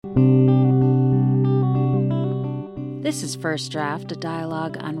This is First Draft, a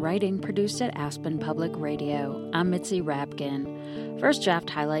dialogue on writing produced at Aspen Public Radio. I'm Mitzi Rapkin. First Draft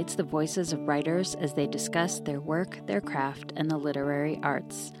highlights the voices of writers as they discuss their work, their craft, and the literary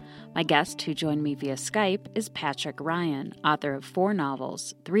arts. My guest, who joined me via Skype, is Patrick Ryan, author of 4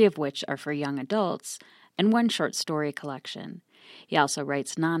 novels, 3 of which are for young adults, and 1 short story collection. He also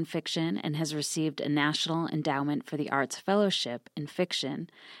writes nonfiction and has received a National Endowment for the Arts Fellowship in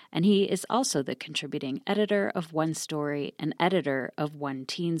Fiction, and he is also the contributing editor of One Story and editor of One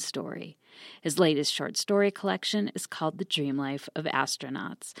Teen Story. His latest short story collection is called The Dream Life of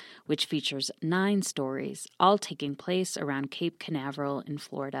Astronauts, which features 9 stories, all taking place around Cape Canaveral in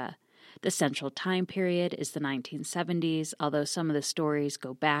Florida. The central time period is the 1970s, although some of the stories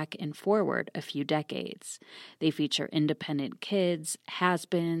go back and forward a few decades. They feature independent kids,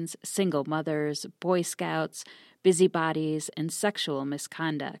 has-beens, single mothers, Boy Scouts, busybodies, and sexual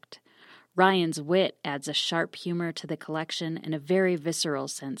misconduct. Ryan's wit adds a sharp humor to the collection and a very visceral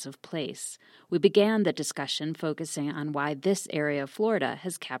sense of place. We began the discussion focusing on why this area of Florida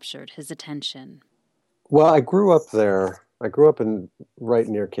has captured his attention. Well, I grew up there. I grew up right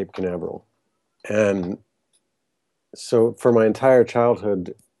near Cape Canaveral. And so for my entire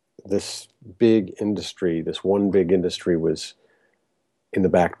childhood, this one big industry was in the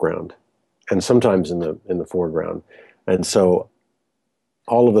background and sometimes in the foreground. And so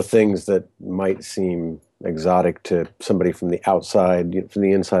all of the things that might seem exotic to somebody from the outside, from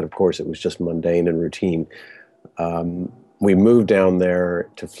the inside, of course, it was just mundane and routine. We moved down there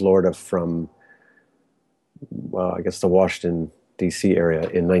to Florida from I guess the Washington, D.C. area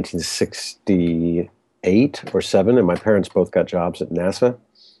in 1968 or 7, and my parents both got jobs at NASA.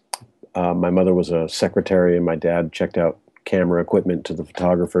 My mother was a secretary, and my dad checked out camera equipment to the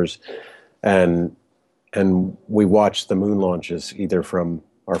photographers, and we watched the moon launches either from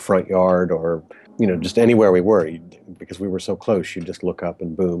our front yard or just anywhere we were, because we were so close. You just look up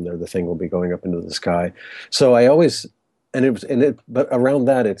and boom, there the thing will be going up into the sky. So I always, but around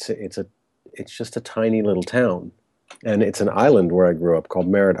that it's just a tiny little town, and it's an island where I grew up called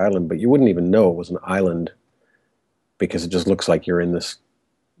Merritt Island, but you wouldn't even know it was an island because it just looks like you're in this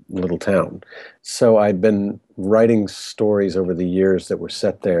little town. So I'd been writing stories over the years that were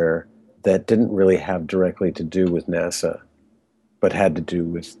set there that didn't really have directly to do with NASA, but had to do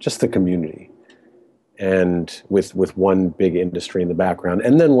with just the community and with one big industry in the background,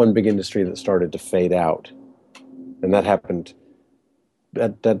 and then one big industry that started to fade out. And that happened.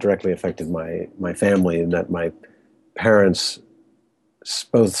 That directly affected my family, in that my parents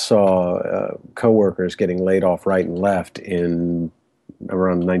both saw coworkers getting laid off right and left in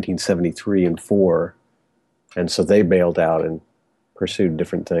around 1973 and 4, and so they bailed out and pursued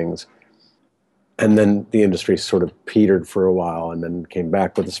different things. And then the industry sort of petered for a while, and then came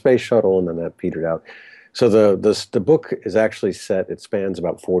back with the space shuttle, and then that petered out. So the book is actually set. It spans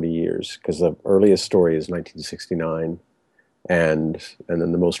about 40 years because the earliest story is 1969. And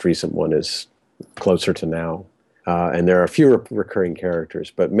then the most recent one is closer to now. And there are a few recurring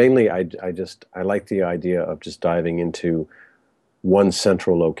characters, but mainly I like the idea of just diving into one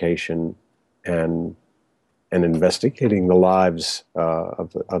central location and investigating the lives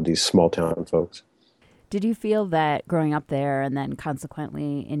of these small town folks. Did you feel that growing up there, and then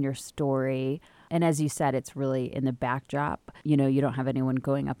consequently in your story, and as you said, it's really in the backdrop, you don't have anyone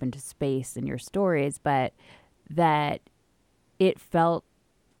going up into space in your stories, but that it felt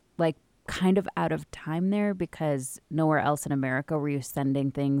like kind of out of time there because nowhere else in America were you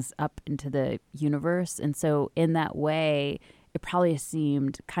sending things up into the universe. And so in that way, it probably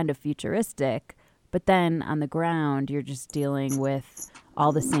seemed kind of futuristic. But then on the ground, you're just dealing with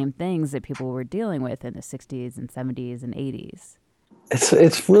all the same things that people were dealing with in the 60s and 70s and 80s.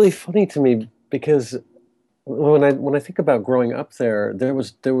 It's really funny to me because when I think about growing up there, there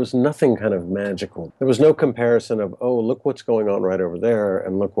was nothing kind of magical. There was no comparison of, oh, look what's going on right over there,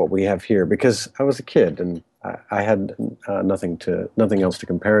 and look what we have here. Because I was a kid and I had nothing else to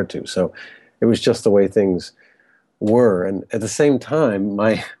compare it to. So it was just the way things were. And at the same time,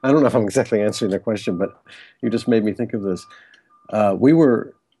 I don't know if I'm exactly answering the question, but you just made me think of this. We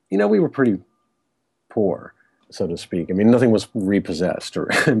were pretty poor, so to speak. I mean, nothing was repossessed,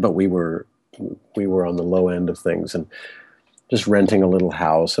 but we were on the low end of things and just renting a little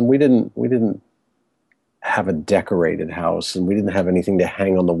house. And we didn't have a decorated house, and we didn't have anything to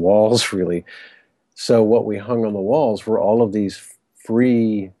hang on the walls really. So what we hung on the walls were all of these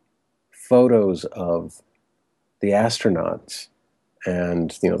free photos of the astronauts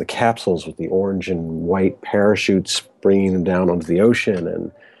and, the capsules with the orange and white parachutes bringing them down onto the ocean,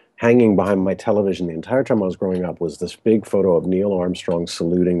 and hanging behind my television the entire time I was growing up was this big photo of Neil Armstrong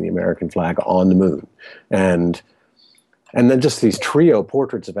saluting the American flag on the moon. And then just these trio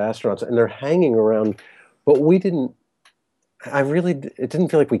portraits of astronauts, and they're hanging around, but it didn't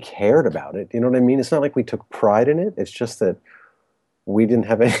feel like we cared about it. You know what I mean? It's not like we took pride in it. It's just that we didn't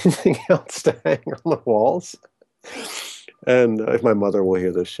have anything else to hang on the walls. And if my mother will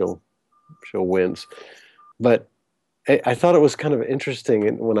hear this, she'll wince. But I thought it was kind of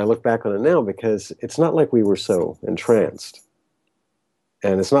interesting when I look back on it now, because it's not like we were so entranced.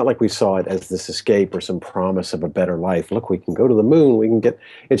 And it's not like we saw it as this escape or some promise of a better life. Look, we can go to the moon.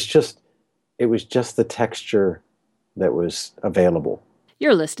 It was just the texture that was available.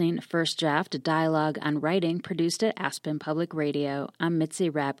 You're listening to First Draft, a dialogue on writing produced at Aspen Public Radio. I'm Mitzi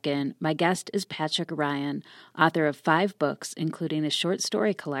Rapkin. My guest is Patrick Ryan, author of 5 books, including a short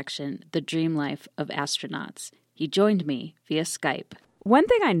story collection, The Dream Life of Astronauts. He joined me via Skype. One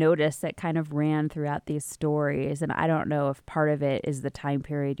thing I noticed that kind of ran throughout these stories, and I don't know if part of it is the time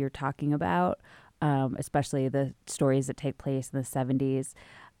period you're talking about, especially the stories that take place in the 70s,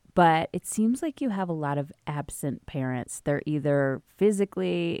 but it seems like you have a lot of absent parents. They're either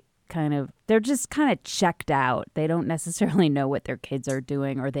physically they're just kind of checked out. They don't necessarily know what their kids are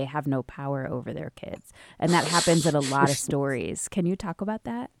doing, or they have no power over their kids. And that happens in a lot of stories. Can you talk about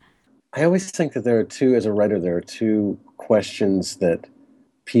that? I always think that as a writer, there are 2 questions that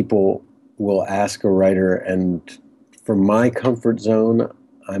people will ask a writer. And from my comfort zone,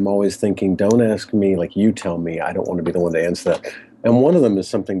 I'm always thinking, don't ask me, like, you tell me. I don't want to be the one to answer that. And one of them is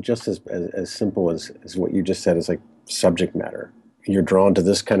something just as simple as what you just said, is like subject matter. You're drawn to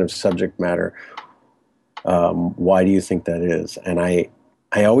this kind of subject matter. Why do you think that is? And I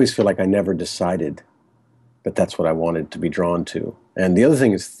always feel like I never decided that that's what I wanted to be drawn to. And the other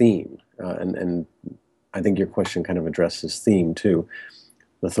thing is theme. And I think your question kind of addresses theme too.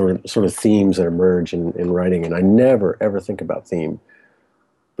 The sort of themes that emerge in writing. And I never, ever think about theme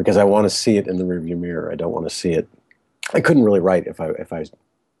because I want to see it in the rearview mirror. I don't want to see it. I couldn't really write if I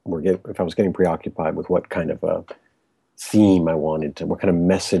was getting preoccupied with what kind of a theme I wanted to, what kind of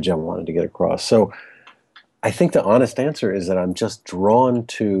message I wanted to get across. So I think the honest answer is that I'm just drawn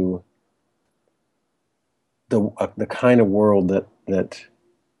to the kind of world that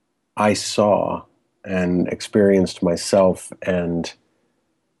I saw and experienced myself. And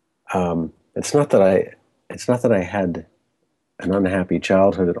it's not that I had an unhappy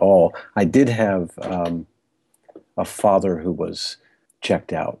childhood at all. I did have a father who was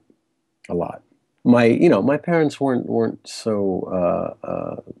checked out a lot. My parents weren't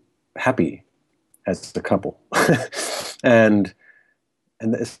so happy as a couple, and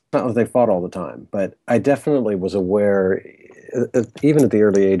it's not that they fought all the time, but I definitely was aware, even at the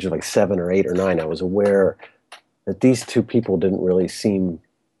early age of like 7 or 8 or 9, I was aware that these 2 people didn't really seem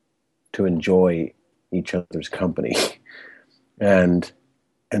to enjoy each other's company, and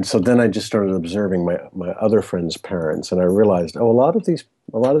so then I just started observing my other friends' parents, and I realized, a lot of these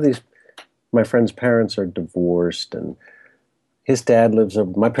my friends' parents are divorced, and his dad lives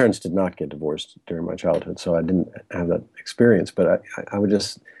over. My parents did not get divorced during my childhood, so I didn't have that experience. But I would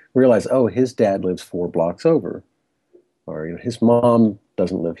just realize, his dad lives 4 blocks over, or his mom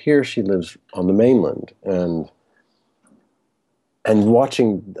doesn't live here; she lives on the mainland, and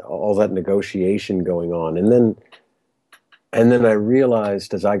watching all that negotiation going on, and then I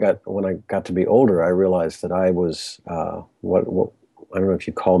realized when I got to be older, I realized that I was what I don't know if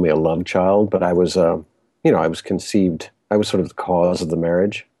you call me a love child, but I was I was conceived. I was sort of the cause of the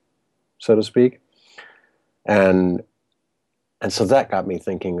marriage, so to speak. And so that got me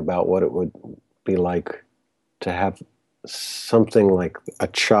thinking about what it would be like to have something like a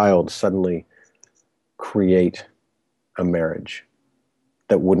child suddenly create a marriage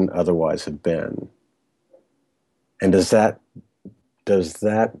that wouldn't otherwise have been. And does that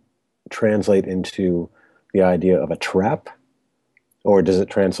translate into the idea of a trap? Or does it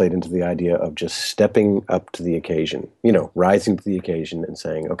translate into the idea of just stepping up to the occasion, rising to the occasion and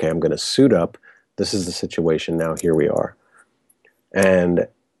saying, okay, I'm going to suit up. This is the situation. Now here we are. And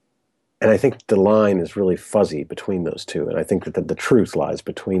I think the line is really fuzzy between those 2. And I think that the truth lies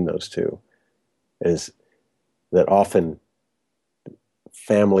between those 2, is that often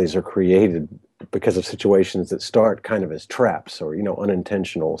families are created because of situations that start kind of as traps or,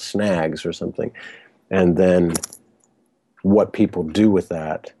 unintentional snags or something. And then what people do with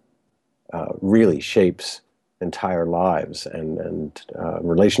that really shapes entire lives and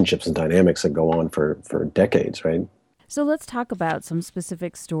relationships and dynamics that go on for decades, right? So let's talk about some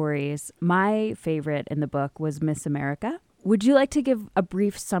specific stories. My favorite in the book was Miss America. Would you like to give a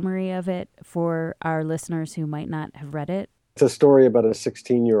brief summary of it for our listeners who might not have read it? It's a story about a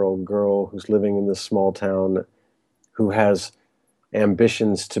 16-year-old girl who's living in this small town who has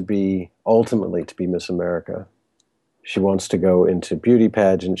ambitions to be, ultimately, to be Miss America. She wants to go into beauty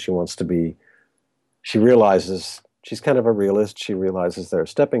pageants. She realizes, she's kind of a realist. She realizes there are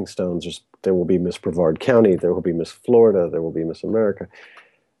stepping stones. There will be Miss Brevard County. There will be Miss Florida. There will be Miss America.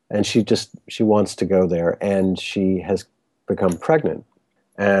 And she wants to go there. And she has become pregnant.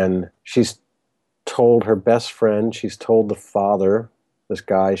 And she's told her best friend, she's told the father, this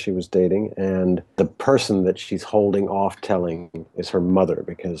guy she was dating, and the person that she's holding off telling is her mother,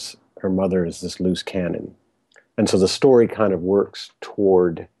 because her mother is this loose cannon. And so the story kind of works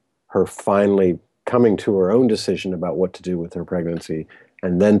toward her finally coming to her own decision about what to do with her pregnancy,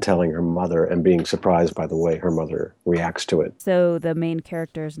 and then telling her mother and being surprised by the way her mother reacts to it. So the main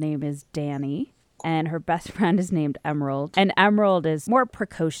character's name is Danny, and her best friend is named Emerald. And Emerald is more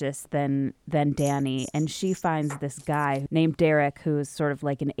precocious than Danny, and she finds this guy named Derek, who is sort of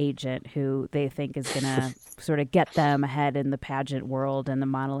like an agent who they think is going to sort of get them ahead in the pageant world and the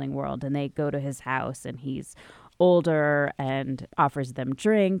modeling world. And they go to his house, and he's older and offers them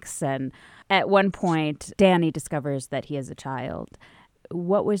drinks. And at one point, Danny discovers that he has a child.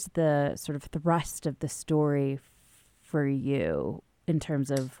 What was the sort of thrust of the story for you in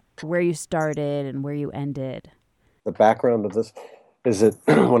terms of where you started and where you ended? The background of this is that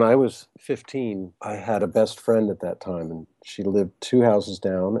when I was 15, I had a best friend at that time, and she lived 2 houses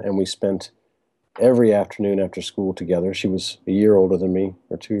down, and we spent every afternoon after school together. She was a year older than me,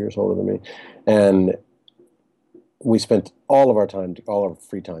 or 2 years older than me, and we spent all of our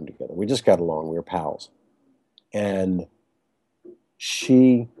free time together. We just got along. We were pals. And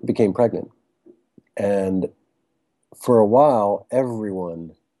she became pregnant. And for a while,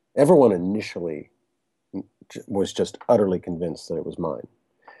 everyone initially was just utterly convinced that it was mine.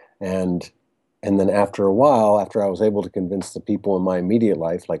 And then after a while, after I was able to convince the people in my immediate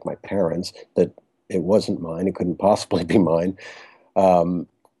life, like my parents, that it wasn't mine, it couldn't possibly be mine,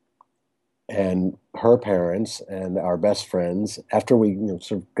 and her parents and our best friends, after we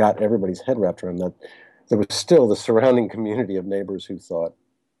sort of got everybody's head wrapped around that, there was still the surrounding community of neighbors who thought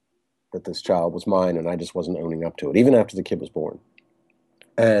that this child was mine, and I just wasn't owning up to it, even after the kid was born.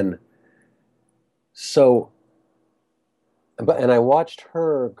 And so, and I watched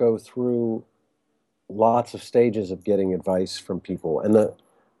her go through lots of stages of getting advice from people. And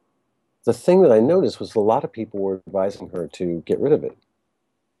the thing that I noticed was a lot of people were advising her to get rid of it,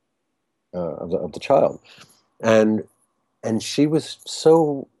 of the child. And she was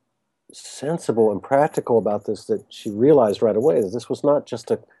so sensible and practical about this that she realized right away that this was not just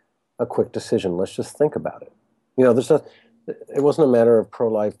a quick decision. Let's just think about it. It wasn't a matter of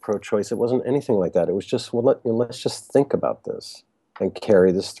pro-life, pro-choice. It wasn't anything like that. It was just, well, let's just think about this and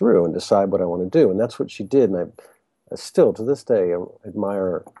carry this through and decide what I want to do. And that's what she did. And I still, to this day,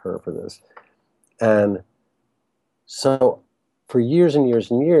 admire her for this. And so for years and years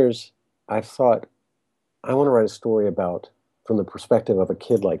and years, I thought, I want to write a story from the perspective of a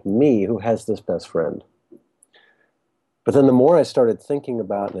kid like me who has this best friend. But then the more I started thinking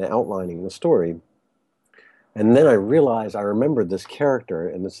about and outlining the story, and then I realized, I remembered this character,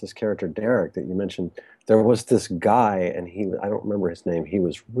 and this character Derek that you mentioned. There was this guy, and I don't remember his name. He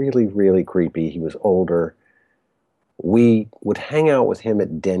was really, really creepy. He was older. We would hang out with him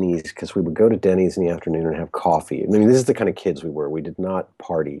at Denny's, because we would go to Denny's in the afternoon and have coffee. I mean, this is the kind of kids we were. We did not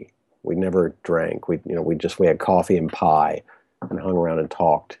party. We never drank. We had coffee and pie and hung around and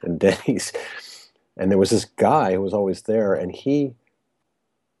talked in Denny's. And there was this guy who was always there, and he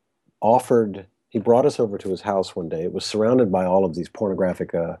brought us over to his house one day. It was surrounded by all of these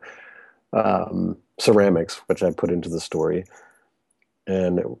pornographic ceramics, which I put into the story.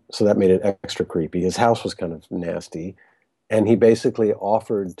 And so that made it extra creepy. His house was kind of nasty. And he basically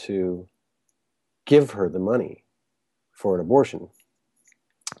offered to give her the money for an abortion.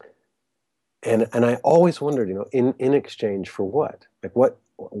 And I always wondered, in exchange for what? Like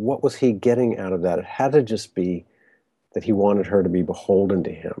what was he getting out of that? It had to just be that he wanted her to be beholden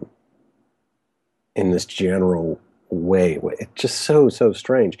to him in this general way. It's just so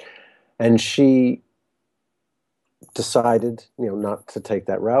strange. And she decided, not to take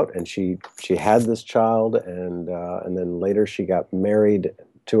that route. And she had this child, and then later she got married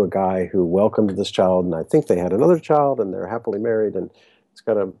to a guy who welcomed this child. And I think they had another child, and they're happily married, and it's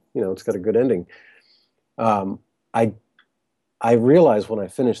got a good ending. I realized when I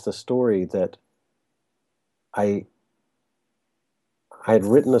finished the story that I had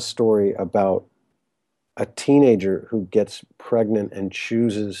written a story about a teenager who gets pregnant and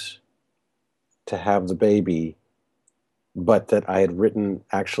chooses to have the baby, but that I had written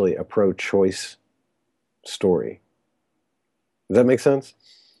actually a pro-choice story. Does that make sense?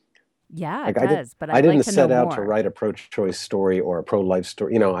 Yeah, it Like does, but I I'd like didn't to know set out to more. write a pro-choice story or a pro-life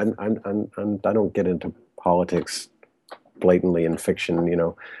story. I don't get into politics blatantly in fiction.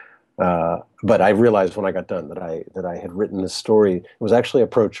 But I realized when I got done that I had written this story. It was actually a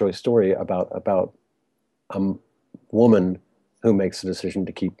pro-choice story about a woman who makes the decision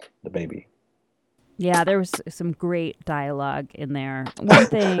to keep the baby. Yeah, there was some great dialogue in there. One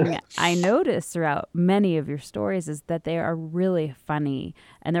thing I noticed throughout many of your stories is that they are really funny,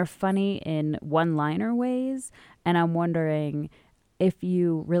 and they're funny in one-liner ways. And I'm wondering if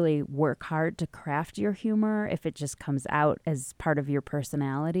you really work hard to craft your humor, if it just comes out as part of your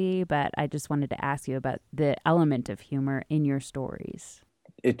personality. But I just wanted to ask you about the element of humor in your stories.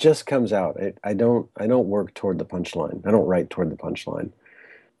 It just comes out. I don't work toward the punchline. I don't write toward the punchline.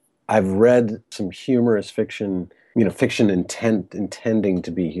 I've read some humorous fiction, fiction intending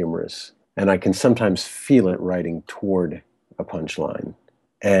to be humorous, and I can sometimes feel it writing toward a punchline.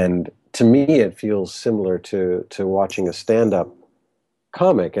 And to me, it feels similar to watching a stand-up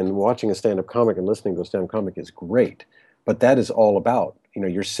comic, and watching a stand-up comic and listening to a stand-up comic is great, but that is all about,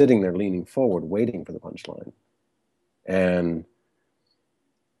 you're sitting there leaning forward, waiting for the punchline, and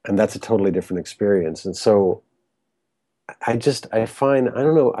and that's a totally different experience. And so I find, I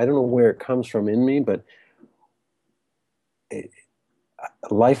don't know where it comes from in me, but it,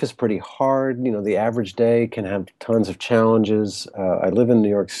 life is pretty hard. The average day can have tons of challenges. I live in New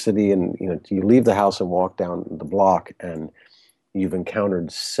York City, and you leave the house and walk down the block, and you've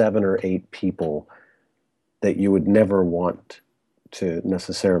encountered 7 or 8 people that you would never want to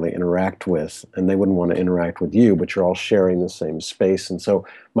necessarily interact with, and they wouldn't want to interact with you, but you're all sharing the same space. And so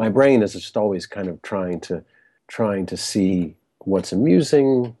my brain is just always kind of trying to see what's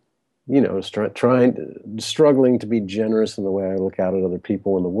amusing, struggling to be generous in the way I look out at other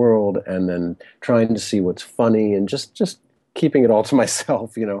people in the world, and then trying to see what's funny, and just keeping it all to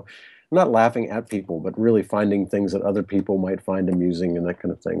myself, not laughing at people, but really finding things that other people might find amusing and that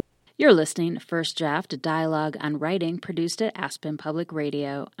kind of thing. You're listening to First Draft, a dialogue on writing produced at Aspen Public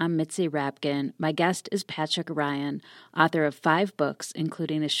Radio. I'm Mitzi Rapkin. My guest is Patrick Ryan, author of 5 books,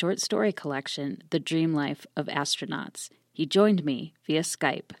 including a short story collection, The Dream Life of Astronauts. He joined me via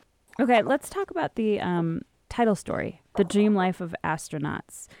Skype. Okay, let's talk about the title story, The Dream Life of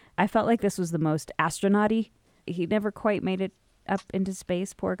Astronauts. I felt like this was the most astronaut-y. He never quite made it up into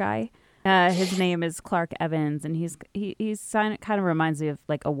space, poor guy. His name is Clark Evans, and he's kind of reminds me of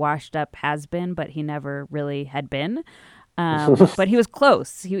like a washed up has-been, but he never really had been. But he was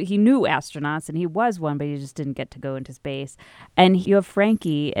close. He knew astronauts, and he was one, but he just didn't get to go into space. And you have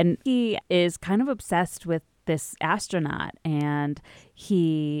Frankie, and he is kind of obsessed with this astronaut, and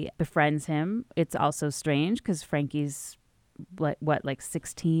he befriends him. It's also strange because Frankie's like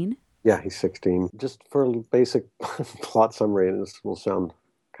 16? Yeah, he's 16. Just for a basic plot summary, and this will sound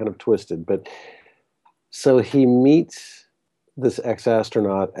kind of twisted, but so he meets this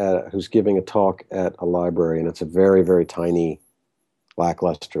ex-astronaut who's giving a talk at a library, and it's a very, very tiny,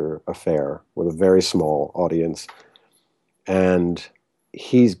 lackluster affair with a very small audience. And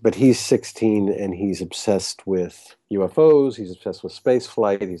he's 16, and he's obsessed with UFOs, he's obsessed with space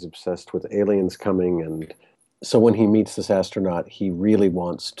flight, he's obsessed with aliens coming. And so when he meets this astronaut, he really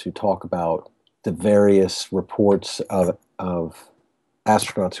wants to talk about the various reports of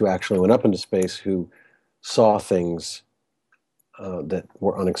astronauts who actually went up into space, who saw things that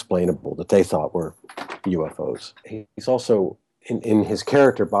were unexplainable, that they thought were UFOs. He's also, in his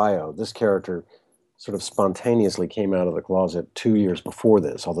character bio, this character sort of spontaneously came out of the closet 2 years before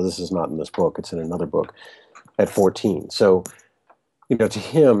this, although this is not in this book, it's in another book, at 14. So, to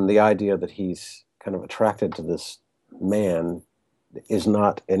him, the idea that he's kind of attracted to this man is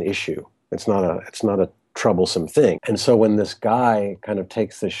not an issue. It's not a troublesome thing. And so when this guy kind of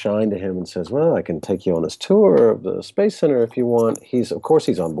takes this shine to him and says, well, I can take you on this tour of the Space Center if you want, of course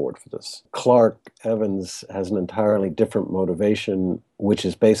he's on board for this. Clark Evans has an entirely different motivation, which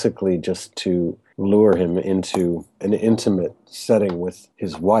is basically just to lure him into an intimate setting with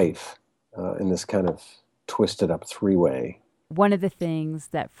his wife in this kind of twisted up 3-way. One of the things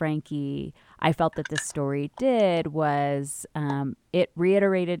that I felt that this story did was it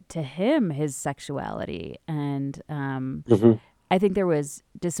reiterated to him his sexuality. And I think there was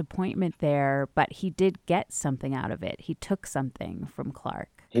disappointment there, but he did get something out of it. He took something from Clark.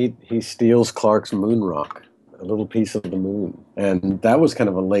 He steals Clark's moon rock, a little piece of the moon. And that was kind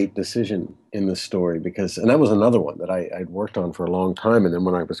of a late decision in the story, and that was another one that I'd worked on for a long time. And then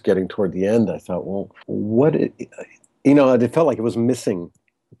when I was getting toward the end, I thought, well, it felt like it was missing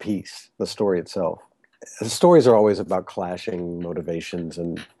a piece, the story itself. The stories are always about clashing motivations,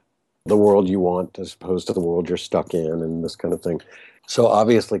 and the world you want as opposed to the world you're stuck in and this kind of thing. So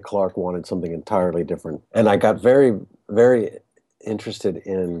obviously Clark wanted something entirely different. And I got very, very interested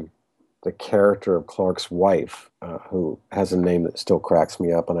in the character of Clark's wife, who has a name that still cracks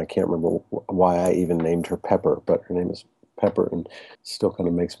me up, and I can't remember why I even named her Pepper, but her name is Pepper, and still kind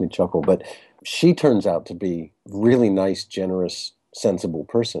of makes me chuckle. But she turns out to be really nice, generous, sensible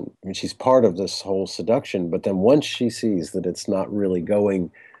person. I mean, she's part of this whole seduction, but then once she sees that it's not really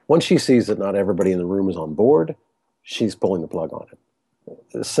going, once she sees that not everybody in the room is on board, she's pulling the plug on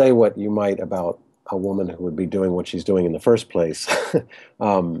it. Say what you might about a woman who would be doing what she's doing in the first place.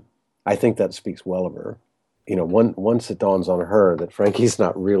 I think that speaks well of her. You know, once it dawns on her that Frankie's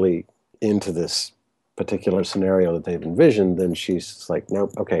not really into this particular scenario that they've envisioned, then she's like,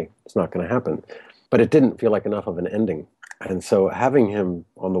 nope, okay, it's not going to happen. But it didn't feel like enough of an ending. And so having him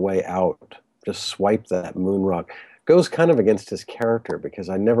on the way out just swipe that moon rock goes kind of against his character, because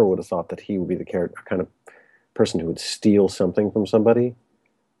I never would have thought that he would be the kind of person who would steal something from somebody.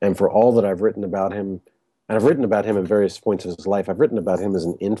 And for all that I've written about him, and I've written about him in various points of his life, I've written about him as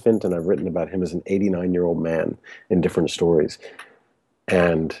an infant, and I've written about him as an 89-year-old man in different stories,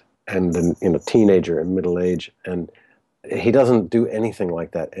 and then, you know, teenager and middle age, and he doesn't do anything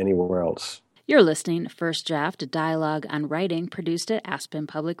like that anywhere else. You're listening to First Draft, a dialogue on writing produced at Aspen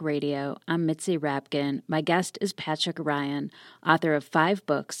Public Radio. I'm Mitzi Rapkin. My guest is Patrick Ryan, author of 5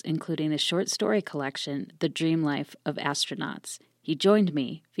 books, including a short story collection, The Dream Life of Astronauts. He joined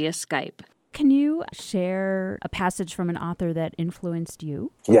me via Skype. Can you share a passage from an author that influenced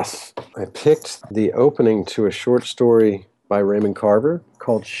you? Yes. I picked the opening to a short story by Raymond Carver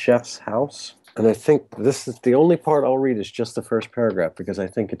called Chef's House. And I think this is the only part I'll read is just the first paragraph, because I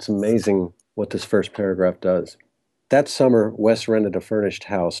think it's amazing what this first paragraph does. That summer, Wes rented a furnished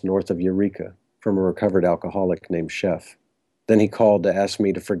house north of Eureka from a recovered alcoholic named Chef. Then he called to ask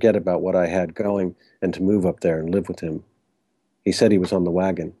me to forget about what I had going and to move up there and live with him. He said he was on the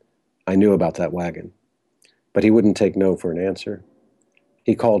wagon. I knew about that wagon. But he wouldn't take no for an answer.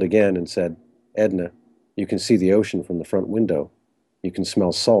 He called again and said, Edna, you can see the ocean from the front window. You can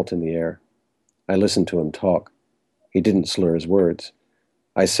smell salt in the air. I listened to him talk. He didn't slur his words.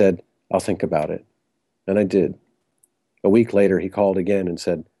 I said, I'll think about it. And I did. A week later, he called again and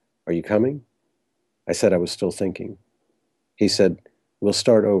said, are you coming? I said I was still thinking. He said, we'll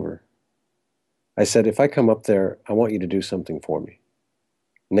start over. I said, if I come up there, I want you to do something for me.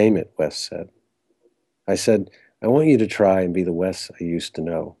 Name it, Wes said. I said, I want you to try and be the Wes I used to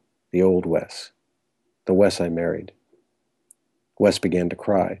know, the old Wes, the Wes I married. Wes began to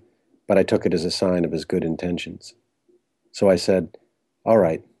cry, but I took it as a sign of his good intentions. So I said, all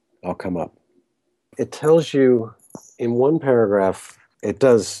right, I'll come up. It tells you in one paragraph, it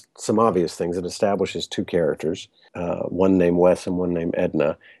does some obvious things. It establishes 2 characters, one named Wes and one named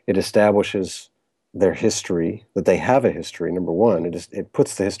Edna. It establishes their history, that they have a history, number one. It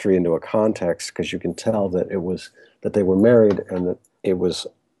puts the history into a context, because you can tell that that they were married and that it was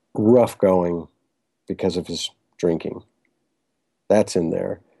rough going because of his drinking. That's in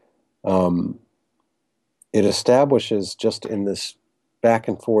there. It establishes just in this back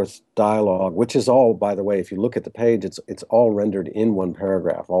and forth dialogue, which is all, by the way, if you look at the page, it's all rendered in one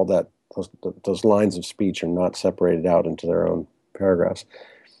paragraph. All that, those lines of speech are not separated out into their own paragraphs.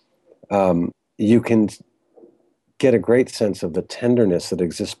 You can get a great sense of the tenderness that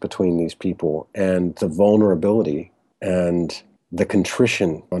exists between these people, and the vulnerability and the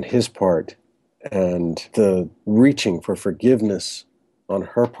contrition on his part, and the reaching for forgiveness on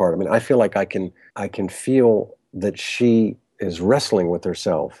her part. I mean, I feel like I can feel that she is wrestling with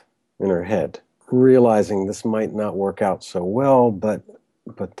herself in her head, realizing this might not work out so well, but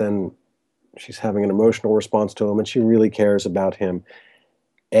then she's having an emotional response to him, and she really cares about him.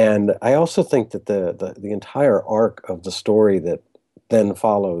 And I also think that the entire arc of the story that then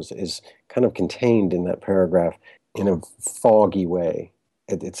follows is kind of contained in that paragraph in a foggy way.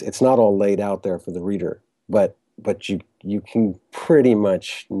 It's not all laid out there for the reader, but you can pretty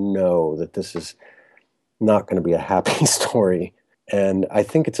much know that this is not going to be a happy story. And I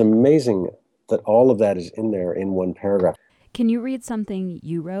think it's amazing that all of that is in there in one paragraph. Can you read something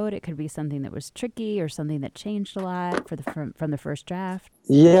you wrote? It could be something that was tricky or something that changed a lot from the first draft.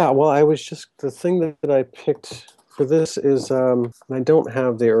 Yeah, well, the thing that I picked for this is, I don't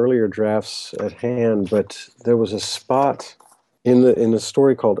have the earlier drafts at hand, but there was a spot in the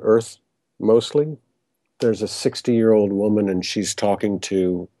story called Earth Mostly. There's a 60-year-old woman, and she's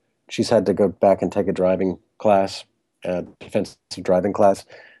had to go back and take a driving class, a defensive driving class.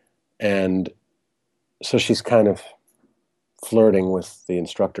 And so she's kind of flirting with the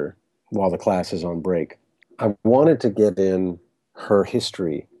instructor while the class is on break. I wanted to get in her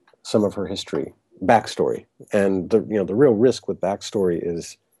history some of her history, backstory. And the real risk with backstory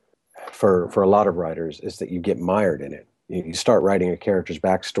is, for a lot of writers, is that you get mired in it. You start writing a character's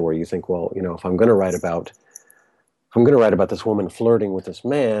backstory, you think, well, if I'm going to write about this woman flirting with this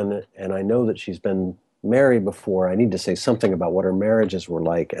man, and I know that she's been married before, I need to say something about what her marriages were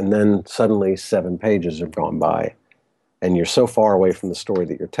like. And then suddenly 7 pages have gone by, and you're so far away from the story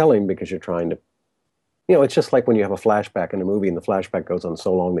that you're telling because you're trying to, it's just like when you have a flashback in a movie and the flashback goes on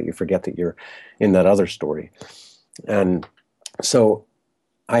so long that you forget that you're in that other story. And so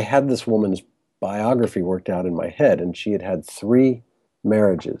I had this woman's biography worked out in my head, and she had had 3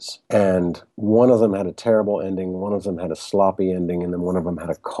 marriages, and one of them had a terrible ending, one of them had a sloppy ending, and then one of them had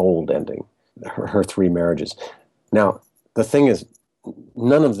a cold ending, her 3 marriages. Now, the thing is,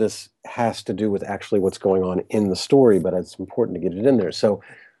 none of this has to do with actually what's going on in the story, but it's important to get it in there. So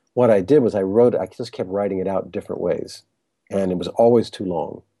what I did was I just kept writing it out different ways, and it was always too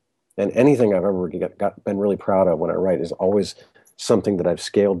long. And anything I've ever been really proud of when I write is always something that I've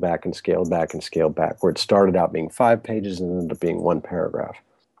scaled back and scaled back and scaled back, where it started out being 5 pages and ended up being 1 paragraph.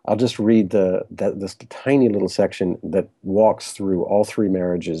 I'll just read this tiny little section that walks through all 3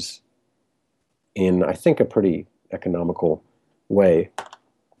 marriages in, I think, a pretty economical way.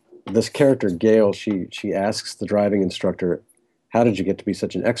 This character, Gail, she asks the driving instructor, "How did you get to be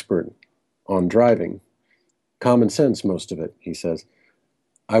such an expert on driving?" "Common sense, most of it," he says.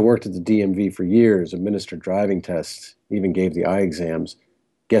 "I worked at the DMV for years, administered driving tests, even gave the eye exams.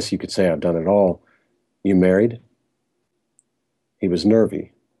 Guess you could say I've done it all." "You married?" He was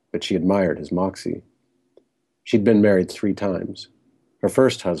nervy, but she admired his moxie. She'd been married 3 times. Her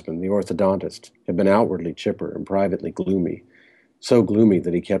first husband, the orthodontist, had been outwardly chipper and privately gloomy, so gloomy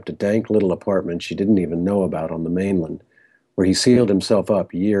that he kept a dank little apartment she didn't even know about on the mainland, where he sealed himself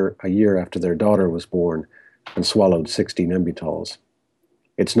up a year after their daughter was born and swallowed 60 Nembutals.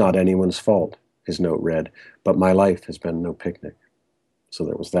 "It's not anyone's fault," his note read, "but my life has been no picnic." So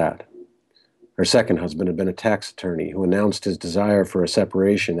there was that. Her second husband had been a tax attorney who announced his desire for a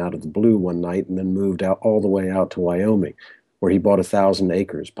separation out of the blue one night and then moved out all the way out to Wyoming, where he bought 1,000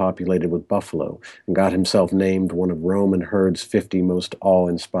 acres populated with buffalo and got himself named one of Rome and Hurd's 50 most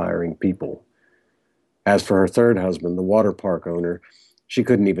awe-inspiring people. As for her third husband, the water park owner, she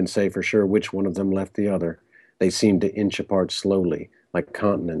couldn't even say for sure which one of them left the other. They seemed to inch apart slowly, like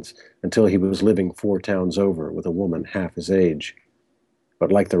continents, until he was living 4 towns over with a woman half his age.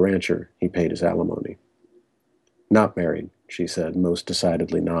 But like the rancher, he paid his alimony. "Not married," she said, "most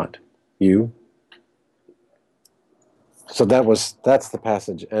decidedly not. You?" So that's the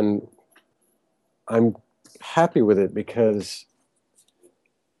passage, and I'm happy with it because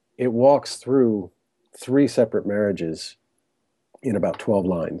it walks through 3 separate marriages in about 12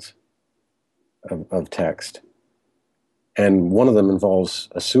 lines of text. And one of them involves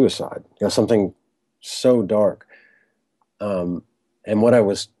a suicide, something so dark. And what I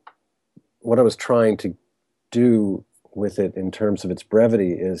was trying to do with it in terms of its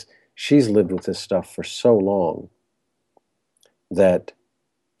brevity is she's lived with this stuff for so long that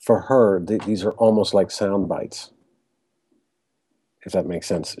for her, these are almost like sound bites, if that makes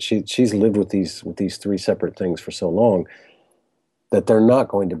sense. She's lived with these 3 separate things for so long that they're not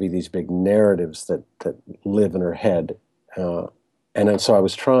going to be these big narratives that live in her head. And so I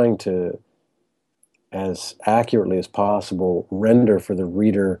was trying to, as accurately as possible, render for the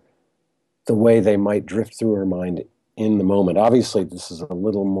reader the way they might drift through her mind in the moment. Obviously, this is a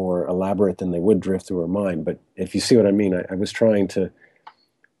little more elaborate than they would drift through her mind, but if you see what I mean, I was trying to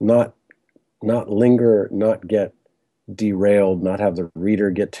not linger, not get derailed, not have the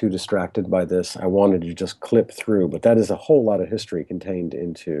reader get too distracted by this. I wanted to just clip through, but that is a whole lot of history contained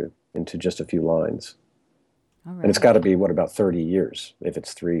into just a few lines. All right. And it's got to be, about 30 years if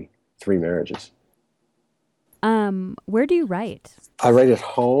it's three marriages. Where do you write? I write at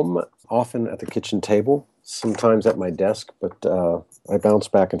home, often at the kitchen table, sometimes at my desk, but I bounce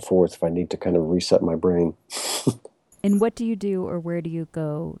back and forth if I need to kind of reset my brain. And what do you do, or where do you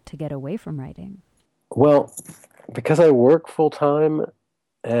go to get away from writing? Well, because I work full-time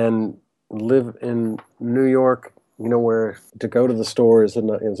and live in New York, where to go to the store is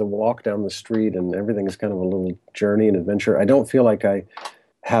a walk down the street and everything is kind of a little journey and adventure, I don't feel like I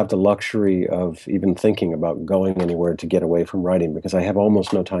have the luxury of even thinking about going anywhere to get away from writing, because I have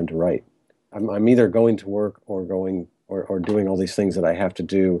almost no time to write. I'm either going to work or doing all these things that I have to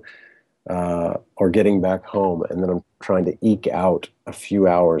do, or getting back home, and then I'm trying to eke out a few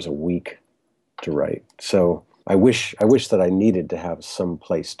hours a week to write. So I wish that I needed to have some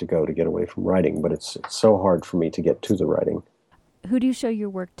place to go to get away from writing, but it's so hard for me to get to the writing. Who do you show your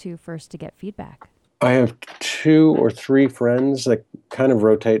work to first to get feedback? I have 2 or 3 friends that kind of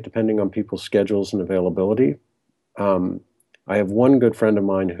rotate depending on people's schedules and availability. I have one good friend of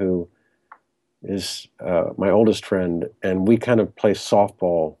mine who is my oldest friend, and we kind of play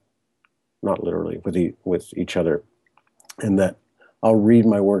softball, not literally, with each other. And that I'll read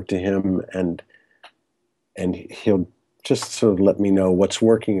my work to him, and he'll just sort of let me know what's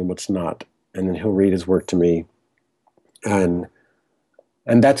working and what's not. And then he'll read his work to me. And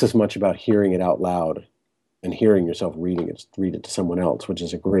that's as much about hearing it out loud and hearing yourself read it to someone else, which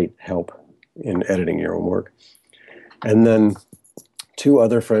is a great help in editing your own work. And then two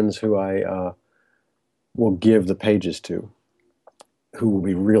other friends who I will give the pages to, who will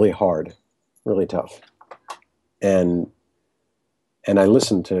be really hard, really tough. And I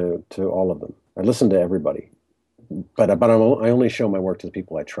listen to all of them. I listen to everybody. But I only show my work to the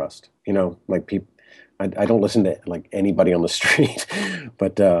people I trust. Like people. I don't listen to like anybody on the street.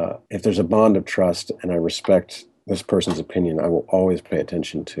 But if there's a bond of trust and I respect this person's opinion, I will always pay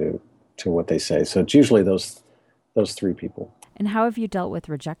attention to what they say. So it's usually those three people. And how have you dealt with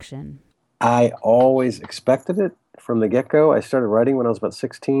rejection? I always expected it from the get-go. I started writing when I was about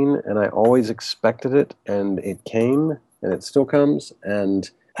 16, and I always expected it, and it came, and it still comes, and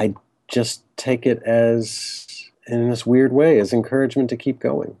I just take it as, in this weird way, as encouragement to keep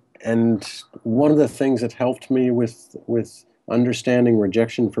going. And one of the things that helped me with understanding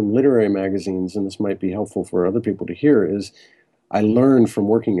rejection from literary magazines, and this might be helpful for other people to hear, is I learned from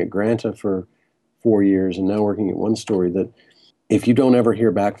working at Granta for 4 years and now working at One Story that if you don't ever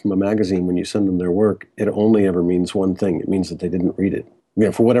hear back from a magazine when you send them their work, it only ever means one thing. It means that they didn't read it.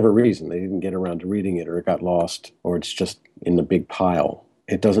 For whatever reason, they didn't get around to reading it, or it got lost, or it's just in the big pile.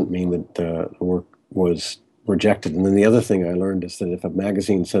 It doesn't mean that the work was rejected. And then the other thing I learned is that if a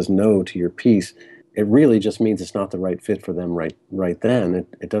magazine says no to your piece, it really just means it's not the right fit for them right then.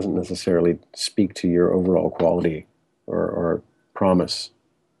 It doesn't necessarily speak to your overall quality or promise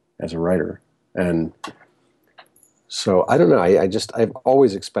as a writer. And so I don't know. I've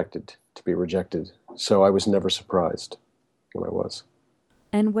always expected to be rejected. So I was never surprised when I was.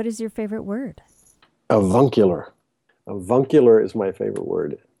 And what is your favorite word? Avuncular. Avuncular is my favorite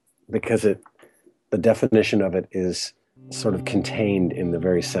word because the definition of it is sort of contained in the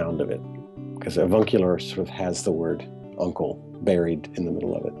very sound of it. Because avuncular sort of has the word uncle buried in the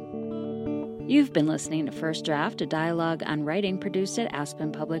middle of it. You've been listening to First Draft, a dialogue on writing produced at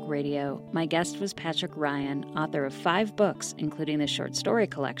Aspen Public Radio. My guest was Patrick Ryan, author of 5 books, including the short story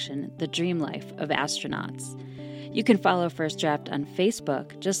collection, The Dream Life of Astronauts. You can follow First Draft on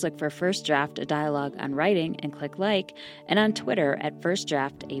Facebook. Just look for First Draft, a dialogue on writing, and click like, and on Twitter at First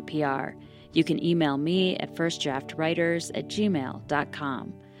Draft APR. You can email me at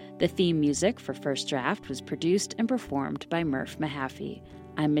firstdraftwriters@gmail.com. The theme music for First Draft was produced and performed by Murph Mahaffey.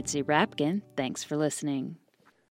 I'm Mitzi Rapkin. Thanks for listening.